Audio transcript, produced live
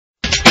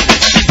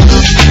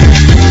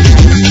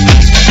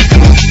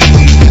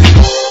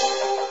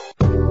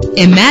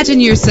Imagine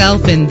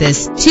yourself in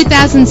this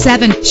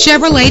 2007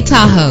 Chevrolet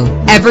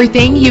Tahoe.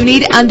 Everything you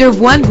need under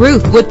one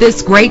roof with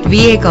this great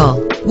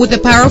vehicle. With a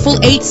powerful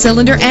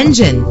 8-cylinder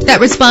engine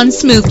that responds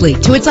smoothly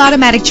to its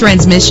automatic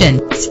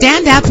transmission.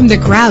 Stand out from the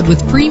crowd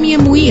with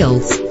premium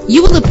wheels.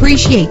 You will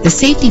appreciate the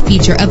safety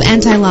feature of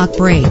anti-lock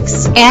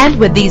brakes. And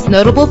with these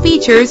notable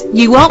features,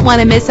 you won't want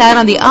to miss out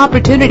on the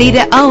opportunity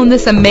to own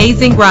this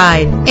amazing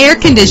ride. Air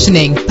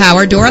conditioning,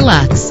 power door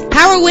locks,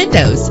 power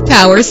windows,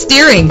 power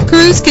steering,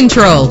 cruise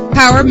control,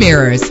 power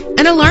mirrors,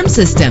 an alarm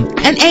system,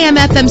 an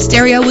AM/FM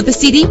stereo with a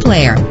CD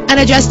player, an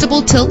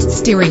adjustable tilt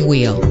steering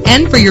wheel.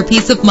 And for your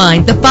peace of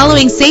mind, the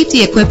following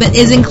safety equipment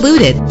is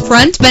included: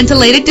 front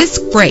ventilated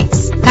disc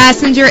brakes,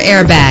 passenger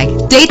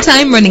airbag,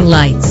 daytime running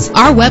lights.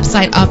 Our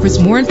website offers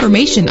more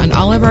information on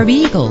all of our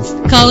vehicles.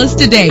 Call us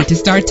today to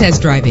start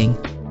test driving.